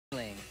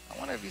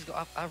if he's.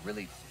 I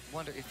really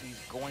wonder if he's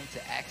going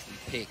to actually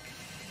pick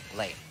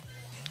Lei.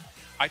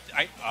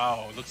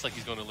 Oh, it looks like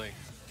he's going to Ling.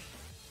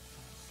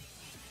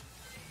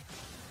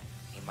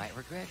 He might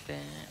regret that.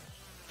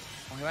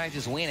 Or he might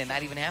just win and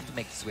not even have to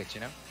make the switch,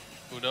 you know?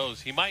 Who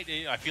knows? He might.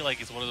 I feel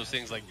like it's one of those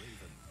things like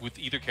with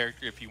either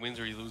character, if he wins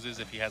or he loses,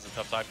 if he has a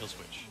tough time, he'll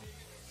switch.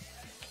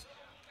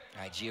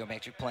 All right,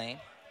 geometric plane.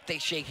 They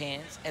shake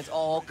hands, as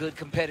all good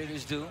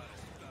competitors do.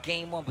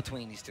 Game on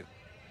between these two.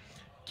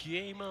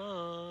 Game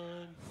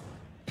on.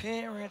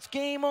 Parents,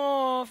 game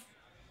off.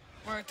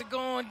 Work to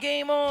going,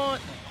 game on.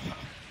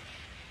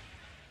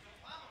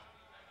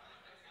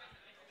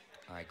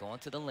 All right, going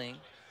to the Ling.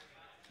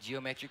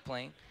 Geometric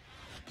plane.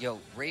 Yo,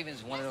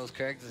 Reiven's one of those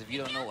characters, if you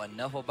don't know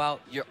enough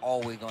about, you're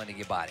always going to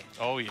get bodied.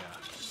 Oh, yeah.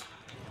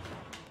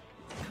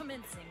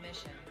 Commencing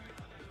mission.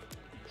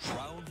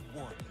 Round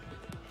 1.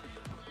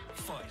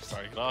 Fight.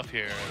 Starting off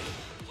here.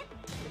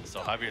 So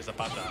Javier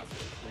Zapata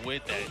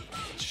with that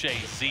Shay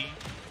Z.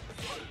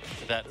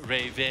 That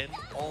Reiven.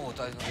 Oh,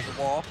 thought he was going to hit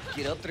the wall.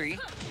 Get up 3.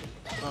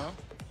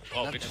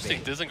 Oh,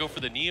 interesting. Doesn't go for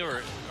the knee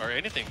or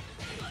anything.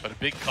 But a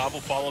big combo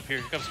follow-up here.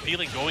 Here comes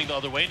Peeling going the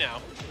other way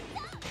now.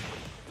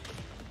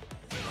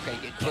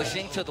 Okay,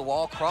 pushing to the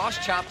wall.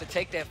 Cross chop to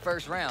take that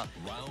first round.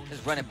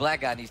 This running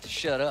black guy needs to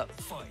shut up.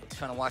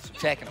 Trying to watch some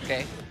Tekken,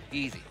 okay?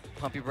 Easy.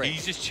 Pump your brakes.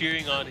 He's just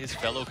cheering on his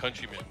fellow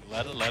countrymen.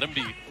 Let him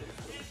be.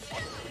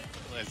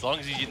 As long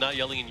as he's not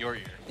yelling in your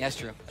ear. That's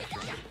true. That's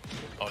true.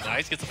 Oh,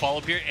 nice. Gets the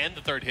follow-up here and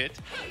the third hit.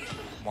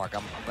 Mark,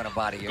 I'm going to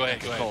body your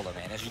controller,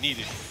 man. You need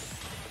it.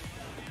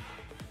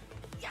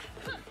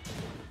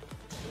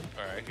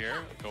 All right, here.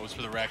 Goes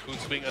for the raccoon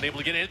swing. Unable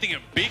to get anything.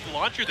 A big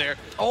launcher there.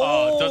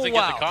 Oh, doesn't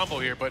get the combo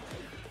here, but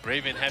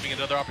Reiven having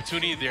another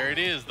opportunity. There it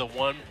is. The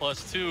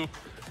 1+2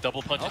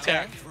 double punch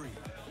attack.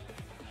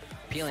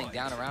 Peeling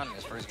down around in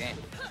his first game.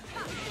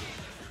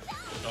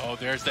 Oh,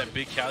 there's that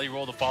big Cali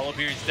roll to follow up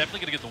here. He's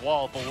definitely going to get the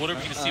wall, but what are we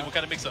going to see? What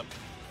kind of mix-up?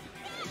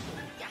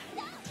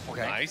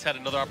 Okay. Nice. Had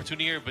another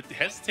opportunity here, but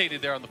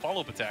hesitated there on the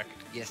follow-up attack.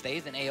 Yeah,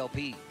 stays in ALP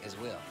as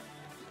well.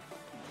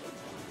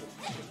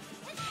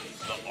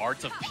 The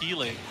art of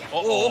peeling.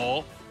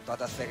 Uh-oh. Thought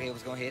that second hit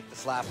was going to hit the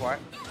slide part.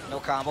 No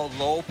combo.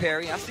 Low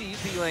parry. I see you,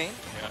 Peeling.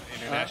 Yeah,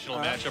 international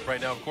matchup right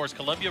now. Of course,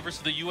 Colombia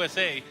versus the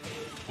USA.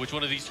 Which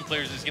one of these two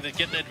players is going to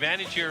get an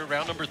advantage here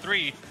round number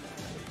 3?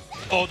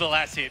 Oh, the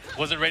last hit.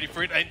 Wasn't ready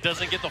for it. It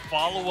doesn't get the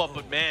follow-up,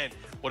 but man,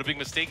 what a big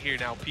mistake here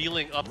now.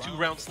 Peeling up 2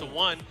 rounds to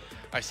 1.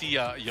 I see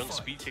young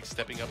Speed Tick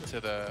stepping up to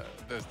the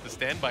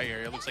standby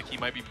area. Looks like he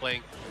might be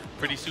playing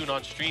pretty soon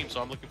on stream,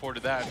 so I'm looking forward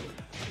to that.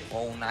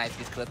 Oh, nice.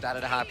 Gets clipped out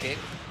of the hop kick.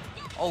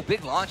 Oh,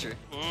 big launcher.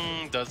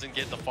 Doesn't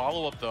get the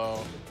follow-up,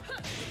 though.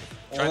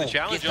 Trying to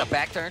challenge him. Gets the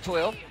back turn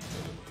 12.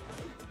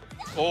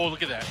 Oh,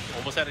 look at that.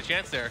 Almost had a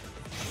chance there.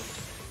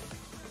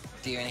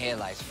 Deer in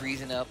headlights,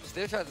 freezing up.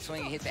 Still tries to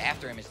swing and hit the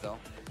after image, though.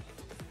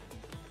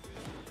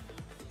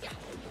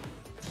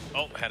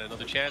 Oh, had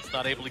another chance.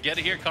 Not able to get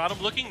it here. Caught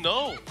him looking.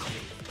 No.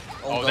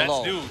 Oh, that's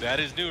low. new. That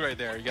is new right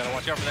there. You got to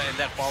watch out for that. And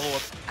that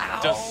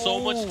follow-up does so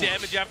much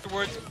damage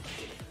afterwards.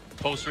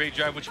 Post-rage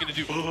drive, what you going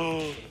to do?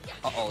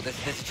 Uh-oh,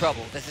 this is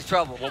trouble. This is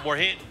trouble. One more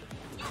hit.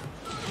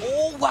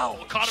 Oh, wow.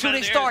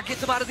 Shooting star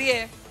gets him out of the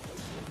air.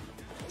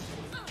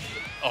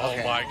 Oh,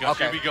 my gosh.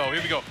 Here we go.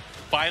 Here we go.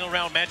 Final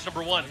round, match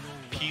number 1.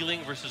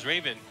 Peeling versus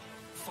Reiven.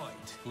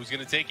 Who's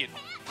going to take it?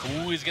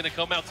 Who is going to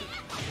come out to...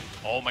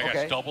 Oh, my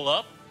gosh. Double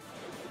up.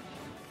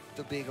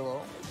 The big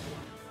roll.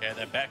 Yeah,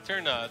 that back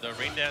turn, the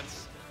rain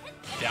dance,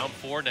 down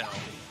 4 now.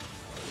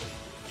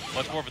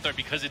 Much more of a threat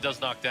because it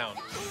does knock down.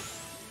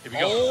 Here we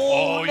go.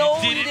 Oh,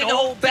 no, you didn't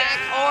hold back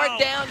or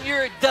down.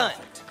 You're done.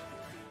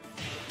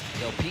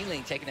 Yo,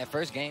 Peeling taking that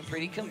first game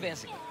pretty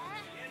convincingly.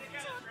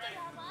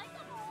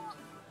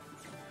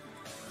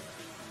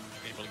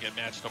 Able to get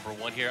match number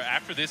 1 here.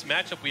 After this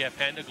matchup, we have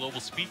Panda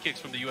Global Speed Kicks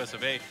from the US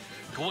of A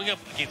going up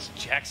against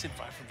Jackson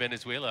 5 from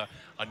Venezuela.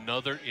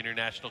 Another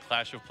international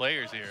clash of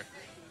players here.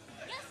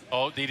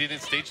 Oh, they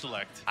didn't stage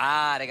select.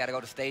 Ah, they got to go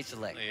to stage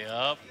select.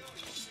 Yep.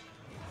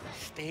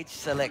 Stage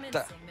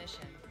selector.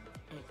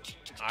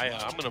 I'm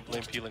going to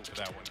blame Peeling for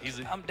that one.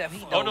 I'm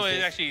definitely. Oh, no,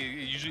 actually,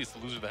 usually it's the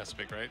loser that has to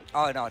pick, right?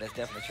 Oh, no, that's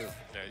definitely true.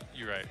 Yeah,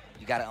 you're right.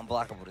 You got to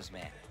unblockable this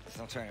man. Just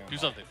don't turn him. Do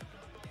something.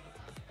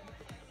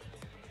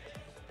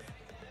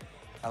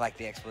 I like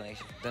the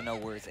explanation. The no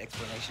words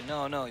explanation.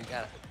 No, you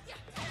got to.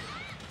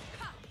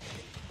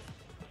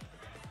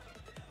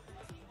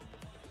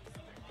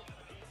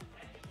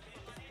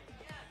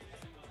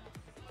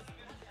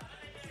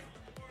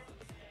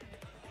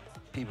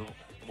 People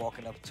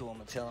walking up to him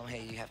and telling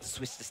him, hey, you have to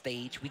switch the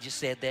stage. We just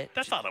said that.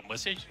 That's not a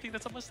mustache. You think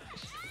that's a mustache?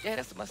 Yeah,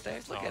 that's a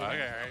mustache. Look at him.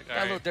 Okay, Got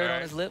a little dirt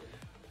on his lip.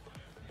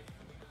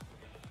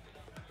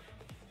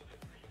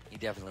 He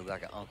definitely looked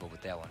like an uncle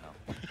with that one,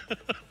 though.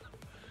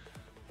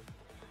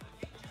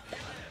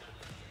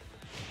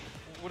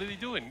 What are they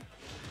doing?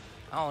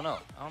 I don't know.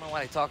 I don't know why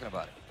they're talking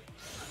about it.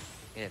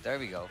 Yeah, there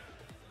we go.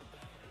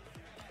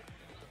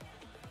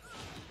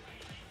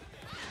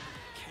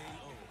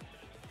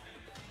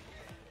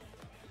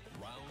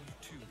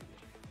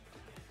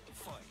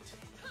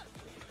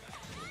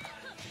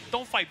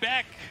 Don't fight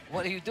back.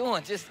 What are you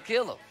doing? Just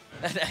kill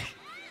him.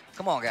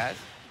 Come on, guys.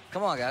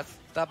 Come on, guys.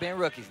 Stop being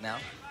rookies now.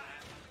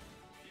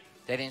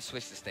 They didn't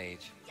switch the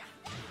stage.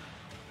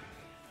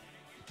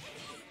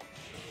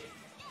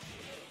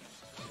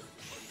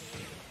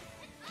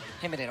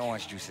 Him and that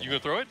orange juice in You gonna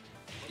throw it?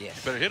 Yes.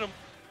 You better hit him.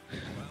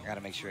 I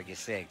gotta make sure it gets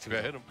sagged, too. You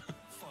better hit him.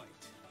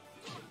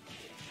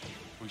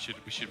 We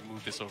should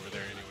move this over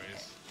there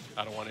anyways.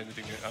 I don't want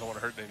anything. I don't want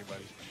to hurt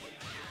anybody.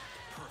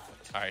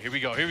 All right, here we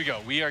go. Here we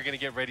go. We are gonna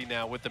get ready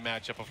now with the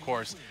matchup, of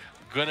course.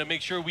 Gonna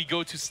make sure we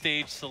go to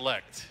stage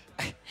select.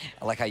 I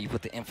like how you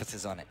put the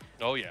emphasis on it.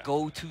 Oh yeah.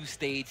 Go to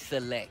stage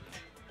select.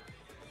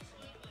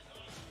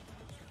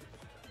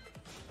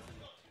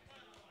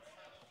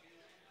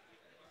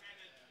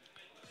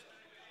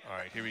 All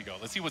right, here we go.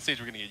 Let's see what stage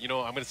we're gonna get. You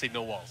know, I'm gonna say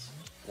no walls.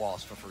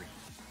 Walls for free.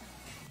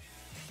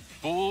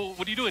 But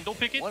what are you doing? Don't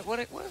pick it. What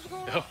is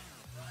going on? Oh.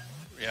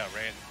 Yeah,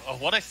 Rand. Oh,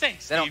 what'd I say,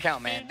 Steve? They don't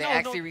count, man. They No,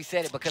 actually no.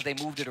 reset it because they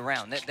moved it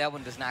around. That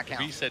one does not count.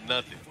 Reset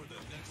nothing.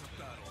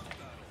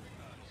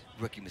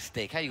 Rookie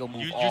mistake. How you gonna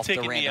move You're off the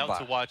taking me random out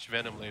box? to watch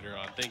Venom later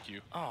on. Thank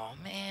you. Oh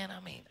man,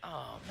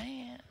 oh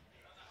man.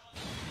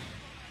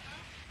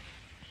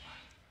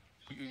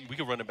 We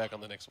can run it back on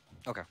the next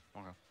one. Okay.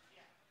 All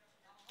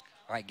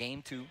right,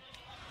 game 2.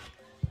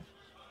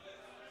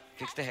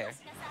 Fix the hair.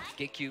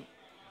 Get cute.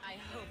 I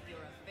hope your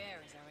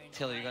affairs are in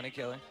Tell her you're gonna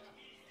kill her.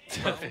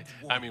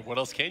 I mean, what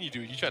else can you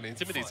do? You try to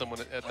intimidate someone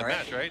at the All right.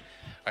 match, right?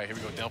 All right, here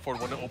we go. Down forward,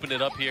 want to open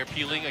it up here.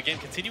 Peeling again,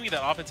 continuing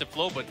that offensive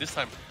flow, but this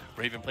time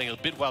Reiven playing a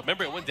bit wild.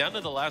 Remember, it went down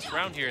to the last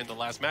round here in the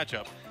last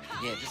matchup.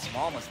 Yeah, just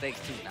small mistakes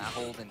too. Not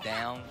holding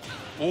down.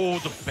 Oh,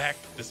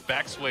 this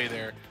back sway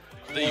there.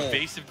 The Oh.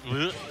 evasive.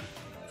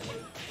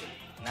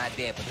 Not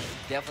dead, but this is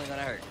definitely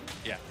gonna hurt.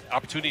 Yeah,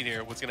 opportunity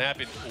here. What's gonna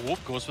happen?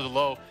 Whoop, goes for the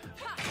low.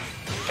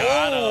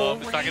 Got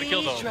him. It's not gonna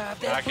kill though. range drive,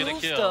 that Not gonna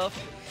blue kill.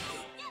 stuff.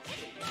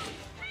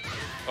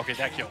 Okay,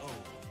 that kill.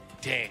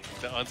 Dang,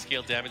 the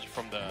unscaled damage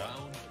from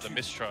the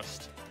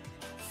mistrust.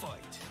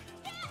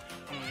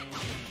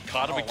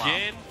 Caught him Oh, wow.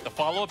 again. The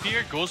follow-up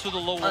here goes for the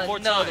low one more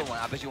Another time. one.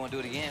 I bet you want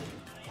to do it again.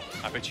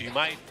 I bet you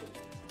might.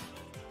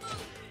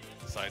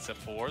 Side step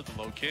forward,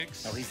 the low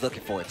kicks. No, he's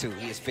looking for it too.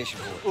 He is fishing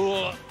for it.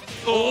 Oh,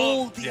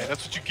 Oh, yeah,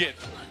 that's what you get.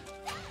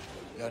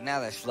 Yo, now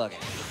they're slugging.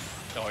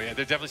 Oh, yeah,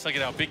 they're definitely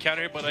slugging out. Big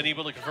counter hit, but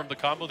unable to confirm the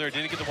combo there.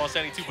 Didn't get the wall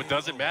standing too, but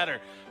doesn't matter.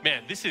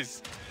 Man, this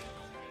is...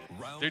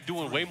 They're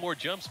doing way more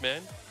jumps,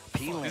 man.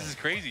 Peeling. This is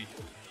crazy.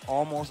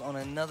 Almost on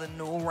another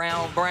new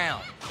round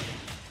brown.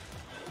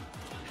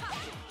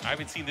 I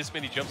haven't seen this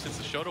many jumps since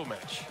the Shoto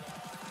match.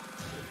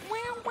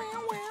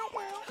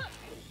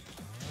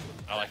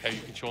 I like how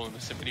you're controlling the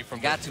symphony from,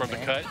 You the, got to, the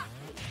man. cut.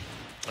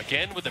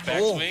 Again with the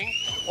backswing.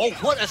 Oh,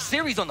 what a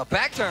series on the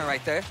back turn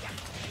right there.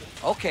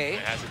 Okay. It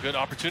has a good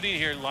opportunity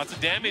here. Lots of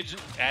damage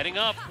adding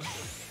up.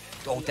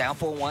 Oh, down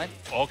for 1.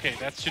 Okay,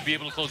 that should be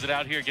able to close it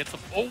out here. Gets the...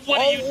 Oh, what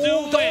are you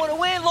doing? Don't want to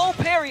win. Low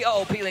parry. Uh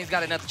oh, Peeling's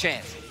got another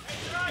chance.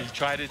 He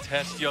tried to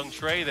test young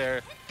Trey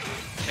there.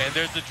 And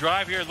there's the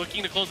drive here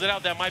looking to close it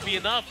out. That might be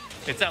enough.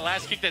 It's that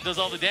last kick that does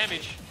all the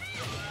damage.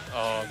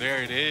 Oh,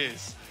 there it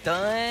is.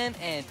 Done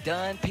and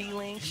done.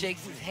 Peeling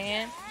shakes his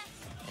hand.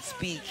 And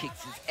speed kicks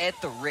is at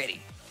the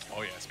ready.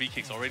 Oh, yeah. Speed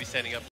kick's already standing up.